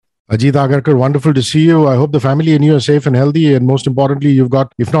Ajit Agarkar, wonderful to see you. I hope the family and you are safe and healthy. And most importantly, you've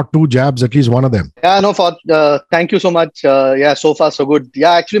got, if not two jabs, at least one of them. Yeah, no, thank you so much. Yeah, so far so good.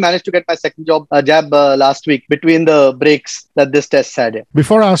 Yeah, I actually managed to get my second jab last week between the breaks that this test had. Yeah.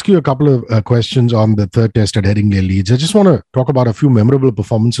 Before I ask you a couple of questions on the third test at Headingley Leeds, I just want to talk about a few memorable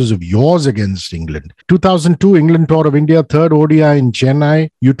performances of yours against England. 2002 England Tour of India, third ODI in Chennai.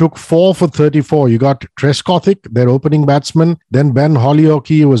 You took 4 for 34. You got Trescothick, their opening batsman. Then Ben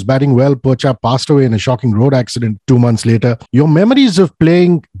Hollioake, who was batting well. Pocha passed away in a shocking road accident 2 months later. Your memories of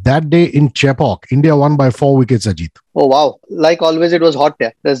playing that day in Chepauk. India won by 4 wickets, Ajit. Oh, wow. Like always, it was hot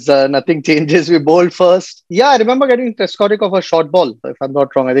there. There's nothing changes. We bowled first. Yeah, I remember getting Trescothick off a short ball, if I'm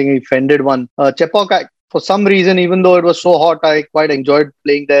not wrong. I think he fended one. Chepauk, for some reason, even though it was so hot, I quite enjoyed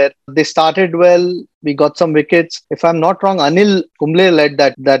playing there. They started well. We got some wickets. If I'm not wrong, Anil Kumble led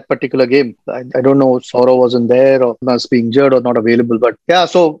that particular game. I don't know, Saurav wasn't there or must be injured or not available. But yeah,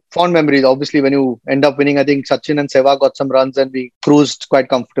 so fond memories. Obviously, when you end up winning, I think Sachin and Sehwag got some runs and we cruised quite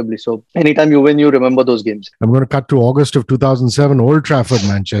comfortably. So anytime you win, you remember those games. I'm going to cut to August of 2007, Old Trafford,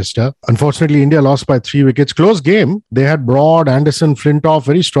 Manchester. Unfortunately, India lost by 3 wickets. Close game. They had Broad, Anderson, Flintoff,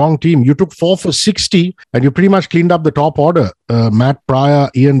 very strong team. You took 4 for 60 and you pretty much cleaned up the top order. Matt Pryor,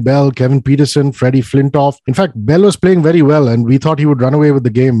 Ian Bell, Kevin Peterson, Freddie Flintoff. In fact, Bell was playing very well and we thought he would run away with the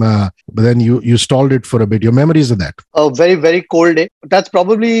game. But then you stalled it for a bit. Your memories of that? A very, very cold day. That's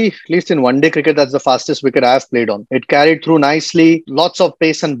probably, at least in one-day cricket, that's the fastest wicket I've played on. It carried through nicely. Lots of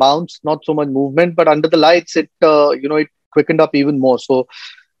pace and bounce. Not so much movement. But under the lights, it quickened up even more. So,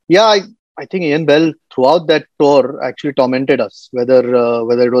 yeah, I think Ian Bell throughout that tour actually tormented us, whether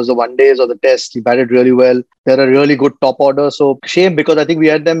it was the one days or the test. He batted really well. They're a really good top order. So shame, because I think we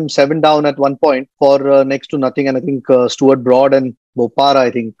had them 7 down at one point for next to nothing. And I think Stuart Broad and Bopara,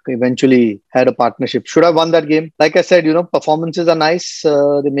 I think, eventually had a partnership. Should have won that game. Like I said, performances are nice.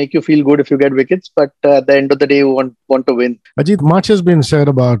 They make you feel good if you get wickets. But at the end of the day, you want to win. Ajit, much has been said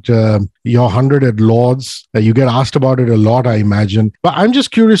about your 100 at Lords. You get asked about it a lot, I imagine. But I'm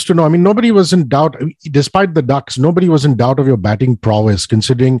just curious to know, nobody was in doubt. Despite the Ducks, nobody was in doubt of your batting prowess,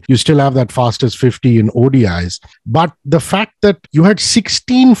 considering you still have that fastest 50 in ODIs. But the fact that you had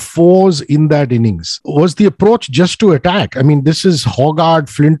 16 fours in that innings, was the approach just to attack? This is Hoggard,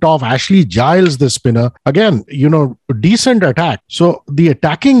 Flintoff, Ashley Giles, the spinner. Again, decent attack. So the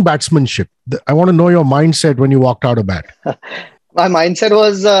attacking batsmanship, I want to know your mindset when you walked out of bat. My mindset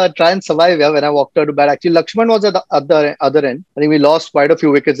was try and survive when I walked out to bat. Actually, Lakshman was at the other end. I think we lost quite a few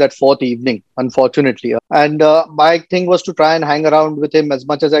wickets that fourth evening, unfortunately. And my thing was to try and hang around with him as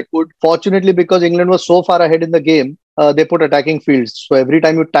much as I could. Fortunately, because England was so far ahead in the game, they put attacking fields. So every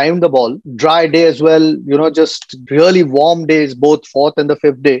time you time the ball, dry day as well, just really warm days, both fourth and the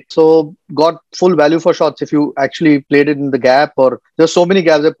fifth day. So got full value for shots if you actually played it in the gap, or there's so many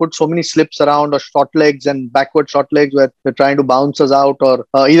gaps. They put so many slips around, or short legs and backward short legs where they're trying to bounce us out, or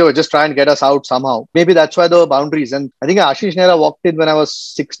either way, just try and get us out somehow. Maybe that's why the boundaries. And I think Ashish Nehra walked in when I was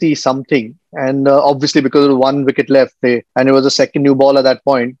 60 something. And obviously, because there was 1 wicket left, and it was a second new ball at that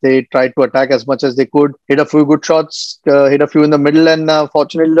point, they tried to attack as much as they could, hit a few good shots, hit a few in the middle, and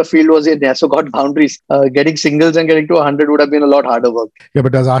fortunately, the field was in there, so got boundaries. Getting singles and getting to 100 would have been a lot harder work. Yeah,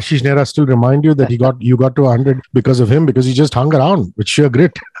 but does Ashish Nehra still remind you that you got to 100 because of him, because he just hung around with sheer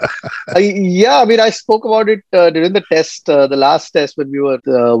grit? Yeah, I spoke about it during the test, the last test when we were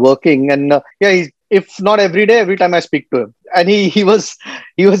working, and if not every day, every time I speak to him. And he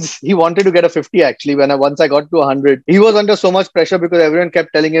wanted to get a 50 actually. Once I got to 100, he was under so much pressure because everyone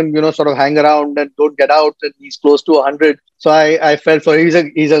kept telling him, sort of hang around and don't get out. And he's close to 100. So I felt for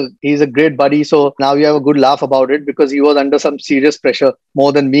him. He's a great buddy. So now we have a good laugh about it because he was under some serious pressure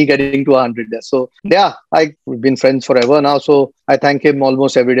more than me getting to 100 there. So yeah, we've been friends forever now. So I thank him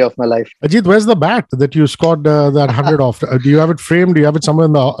almost every day of my life. Ajit, where's the bat that you scored that 100 off? Do you have it framed? Do you have it somewhere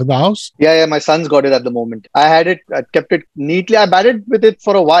in the house? Yeah. My son's got it at the moment. I had it. I kept it neatly. I batted with it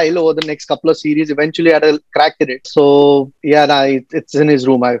for a while over the next couple of series. Eventually, I had a crack in it. So yeah, it's in his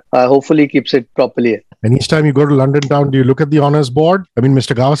room. I hopefully keeps it properly. And each time you go to London town, do you look at the honours board?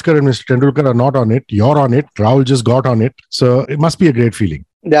 Mr. Gavaskar and Mr. Tendulkar are not on it. You're on it. Rahul just got on it. So it must be a great feeling.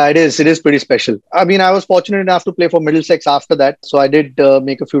 Yeah, it is. It is pretty special. I was fortunate enough to play for Middlesex after that. So I did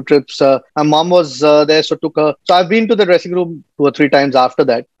make a few trips. My mom was there, so took her. So I've been to the dressing room 2 or 3 times after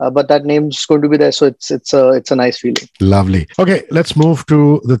that. But that name's going to be there. So it's a nice feeling. Lovely. Okay, let's move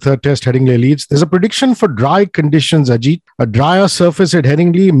to the third test, Headingley Leeds. There's a prediction for dry conditions, Ajit. A drier surface at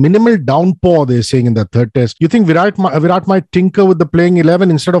Headingley, minimal downpour, they're saying in the third test. You think Virat might tinker with the playing 11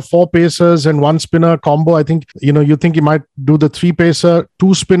 instead of 4 pacers and 1 spinner combo? I think, you think he might do the 3 pacer,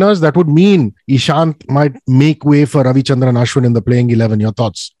 2 spinners. That would mean Ishant might make way for Ravichandran Ashwin in the playing 11. Your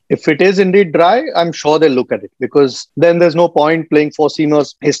thoughts? If it is indeed dry, I'm sure they'll look at it, because then there's no point playing four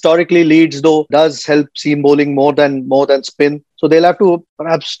seamers. Historically, Leeds though does help seam bowling more than spin. So they'll have to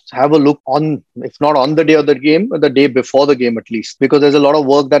perhaps have a look on, if not on the day of the game, the day before the game at least, because there's a lot of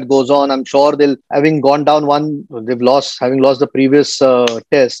work that goes on. I'm sure having gone down one, having lost the previous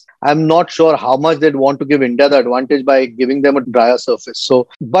test. I'm not sure how much they'd want to give India the advantage by giving them a drier surface. So,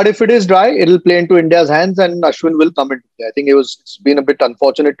 but if it is dry, it'll play into India's hands and Ashwin will come into play. I think it's been a bit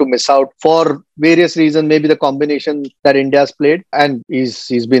unfortunate to miss out for various reasons. Maybe the combination that India's played, and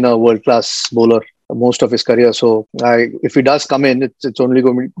he's been a world-class bowler most of his career. So if he does come in, it's only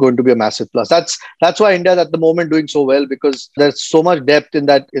going to be a massive plus. That's why India is at the moment doing so well, because there's so much depth on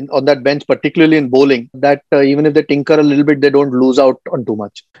that bench, particularly in bowling, that even if they tinker a little bit, they don't lose out on too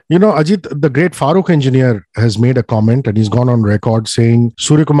much. Ajit, the great Farooq engineer has made a comment and he's gone on record saying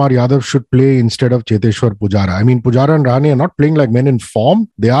Surya Kumar Yadav should play instead of Cheteshwar Pujara. I mean, Pujara and Rahane are not playing like men in form.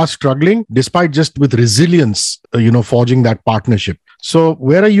 They are struggling despite just with resilience, forging that partnership. So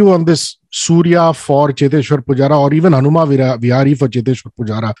where are you on this Surya for Cheteshwar Pujara, or even Hanuma Vihari for Cheteshwar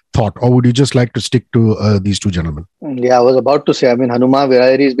Pujara thought? Or would you just like to stick to these two gentlemen? Yeah, I was about to say, Hanuma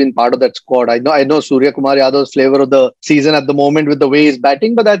Vihari has been part of that squad. I know Surya Kumar Yadav's flavor of the season at the moment with the way he's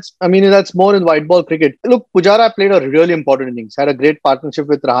batting, but that's more in white ball cricket. Look, Pujara played a really important innings, had a great partnership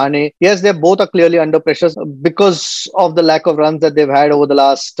with Rahane. Yes, they both are clearly under pressure because of the lack of runs that they've had over the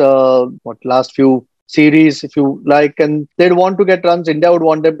last few series, if you like, and they'd want to get runs. India would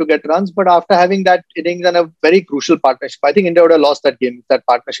want them to get runs, but after having that innings and a very crucial partnership, I think India would have lost that game if that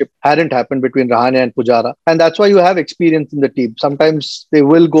partnership hadn't happened between Rahane and Pujara. And that's why you have experience in the team. Sometimes they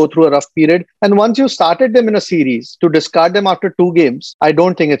will go through a rough period, and once you started them in a series, to discard them after 2 games, I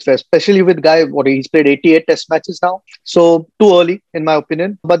don't think it's fair, especially with he's played 88 test matches now, so too early in my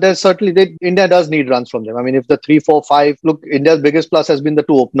opinion. But there's certainly India does need runs from them. If the 3, 4, 5, look, India's biggest plus has been the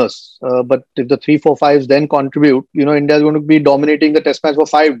 2 openers, but if the 3, 4, 5s then contribute, India is going to be dominating the test match for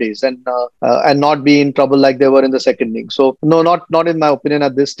 5 days and not be in trouble like they were in the second innings. So no, not in my opinion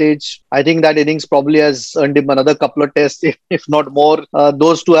at this stage. I think that innings probably has earned him another couple of tests, if not more.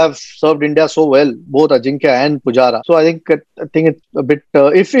 Those two have served India so well, both Ajinkya and Pujara. So I think it's a bit.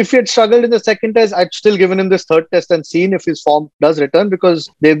 If he had struggled in the second test, I'd still given him this third test and seen if his form does return, because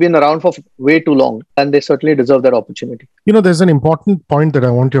they've been around for way too long and they certainly deserve that opportunity. There's an important point that I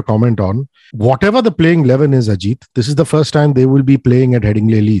want your comment on. Whatever the playing 11 is, Ajit, this is the first time they will be playing at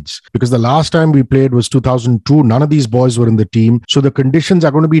Headingley Leeds, because the last time we played was 2002. None of these boys were in the team. So the conditions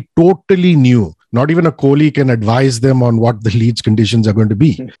are going to be totally new. Not even a Kohli can advise them on what the Leeds conditions are going to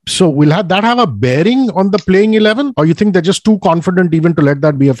be. So will that have a bearing on the playing 11? Or you think they're just too confident even to let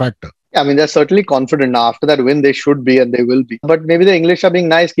that be a factor? Yeah, they're certainly confident now. After that win, they should be and they will be. But maybe the English are being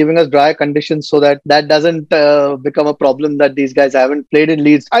nice, giving us dry conditions so that doesn't become a problem that these guys haven't played in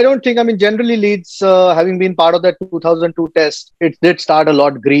Leeds. I don't think, generally Leeds, having been part of that 2002 test, it did start a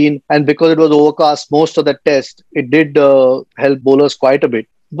lot green. And because it was overcast most of the test, it did help bowlers quite a bit.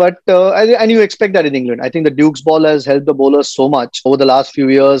 But and you expect that in England. I think the Duke's ball has helped the bowlers so much over the last few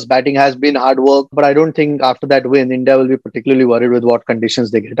years. Batting has been hard work, but I don't think after that win, India will be particularly worried with what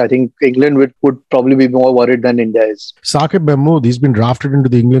conditions they get. I think England would probably be more worried than India is. Saqib Mahmood, he's been drafted into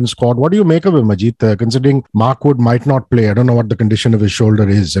the England squad. What do you make of him, Ajit? Considering Mark Wood might not play, I don't know what the condition of his shoulder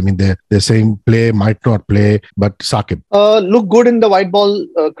is. They're saying play, might not play, but Saqib looked good in the white ball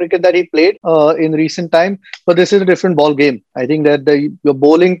cricket that he played in recent time, but this is a different ball game. I think that you're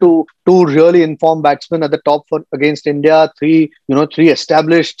bowling to two really informed batsmen at the top against India, three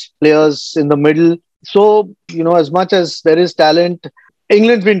established players in the middle. So, as much as there is talent,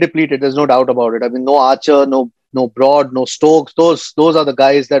 England's been depleted. There's no doubt about it. No Archer, no Broad, no Stokes. Those are the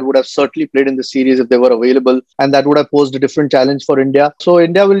guys that would have certainly played in the series if they were available, and that would have posed a different challenge for India. So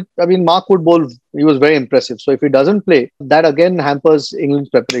India will, Mark Wood bowl, he was very impressive. So if he doesn't play, that again hampers England's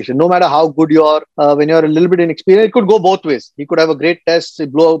preparation. No matter how good you are, when you're a little bit inexperienced, it could go both ways. He could have a great test,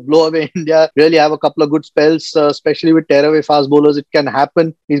 blow away India, really have a couple of good spells, especially with tearaway fast bowlers. It can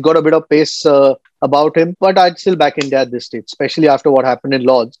happen. He's got a bit of pace about him, but I'd still back India at this stage, especially after what happened in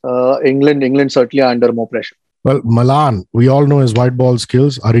Lords. England certainly are under more pressure. Well, Malan, we all know his white ball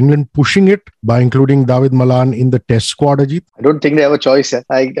skills. Are England pushing it by including David Malan in the test squad, Ajit? I don't think they have a choice.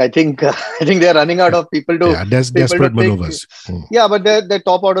 I think they're running out of people to... Yeah, desperate maneuvers. Yeah, but their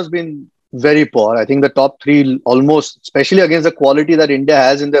top order has been very poor. I think the top 3 almost, especially against the quality that India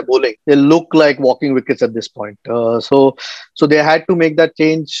has in their bowling, they look like walking wickets at this point. So they had to make that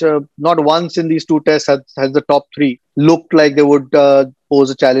change. Not once in these 2 tests has the top 3 looked like they would pose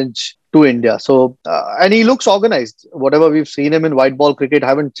a challenge to India. So, and he looks organized. Whatever we've seen him in white ball cricket,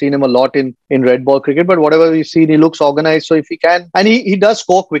 haven't seen him a lot in red ball cricket, but whatever we've seen, he looks organized. So if he can, and he does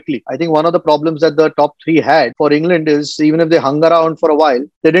score quickly. I think one of the problems that the top three had for England is even if they hung around for a while,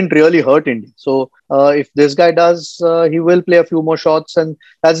 they didn't really hurt India. So if this guy does, he will play a few more shots, and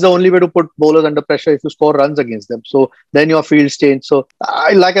that's the only way to put bowlers under pressure if you score runs against them. So then your fields change. So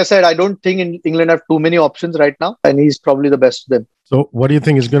like I said, I don't think England have too many options right now, and he's probably the best of them. So what do you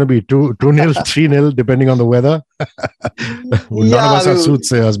think is going to be? 2-0, 3-0, depending on the weather? None of us are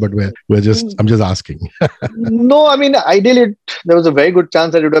soothsayers, but I'm just asking. No, I mean, ideally, there was a very good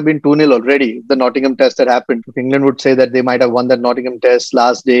chance that it would have been 2-0 already. The Nottingham test that happened. England would say that they might have won that Nottingham test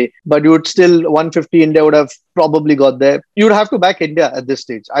last day, but you would still, 150, India would have probably got there. You'd have to back India at this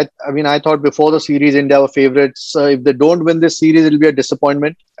stage. I mean, I thought before the series, India were favourites. If they don't win this series, it'll be a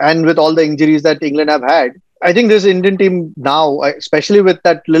disappointment. And with all the injuries that England have had, I think this Indian team now, especially with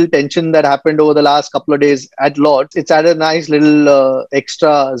that little tension that happened over the last couple of days at Lord's, it's added a nice little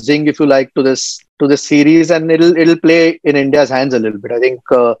extra zing, if you like, to this series, and it'll play in India's hands a little bit. I think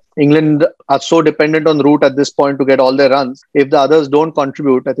England are so dependent on Root at this point to get all their runs. If the others don't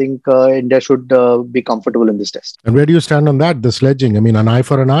contribute, I think India should be comfortable in this test. And where do you stand on that, the sledging? I mean, an eye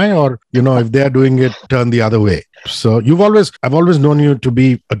for an eye, or, if they're doing it, turn the other way? So I've always known you to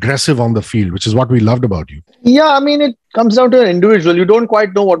be aggressive on the field, which is what we loved about you. Yeah, I mean, it comes down to an individual. You don't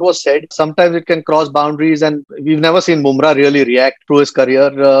quite know what was said. Sometimes it can cross boundaries, and we've never seen Bumrah really react through his career.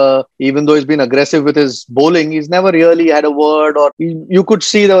 Even though he's been aggressive with his bowling, he's never really had a word, or you could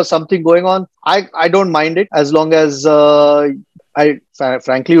see there was something going on. I don't mind it as long as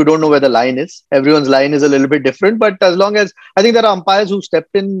frankly, you don't know where the line is. Everyone's line is a little bit different, but as long as I think there are umpires who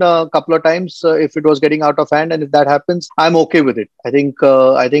stepped in a couple of times if it was getting out of hand, and if that happens, I'm okay with it. I think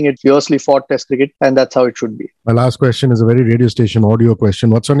it's fiercely fought Test cricket, and that's how it should be. My last question is a very radio station audio question.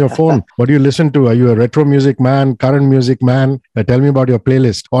 What's on your phone? What do you listen to? Are you a retro music man, current music man? Tell me about your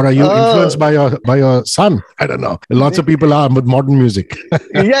playlist. Or are you influenced by your son? I don't know. Lots of people are with modern music.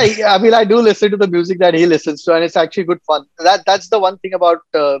 Yeah, I mean, I do listen to the music that he listens to, and it's actually good fun. That's the one thing about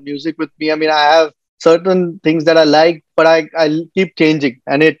music with me. I mean, I have certain things that I like, but I keep changing,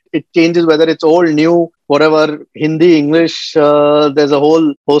 and it changes whether it's old, new, whatever, Hindi, English. There's a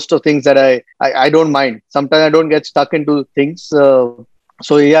whole host of things that I don't mind. Sometimes I don't get stuck into things.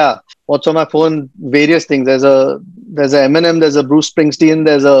 So yeah, what's on my phone? Various things. There's a Eminem, there's a Bruce Springsteen,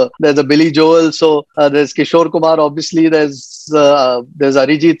 there's a Billy Joel. So there's Kishore Kumar. Obviously, there's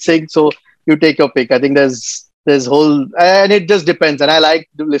Arijit Singh. So you take your pick. I think there's whole, and it just depends. And I like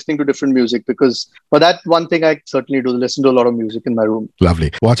listening to different music, because for that one thing, I certainly do listen to a lot of music in my room.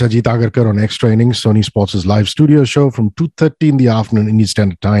 Lovely. Watch Ajit Agarkar on Extra Innings, Sony Sports' live studio show from 2:30 in the afternoon Indian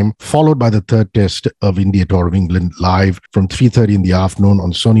Standard Time, followed by the third test of India Tour of England live from 3:30 in the afternoon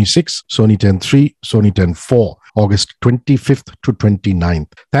on Sony 6, Sony 10.3, Sony 10.4. August 25th to 29th.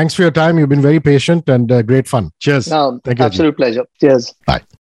 Thanks for your time. You've been very patient and great fun. Cheers. No, Thank you, absolute Ajit. pleasure. Cheers. Bye.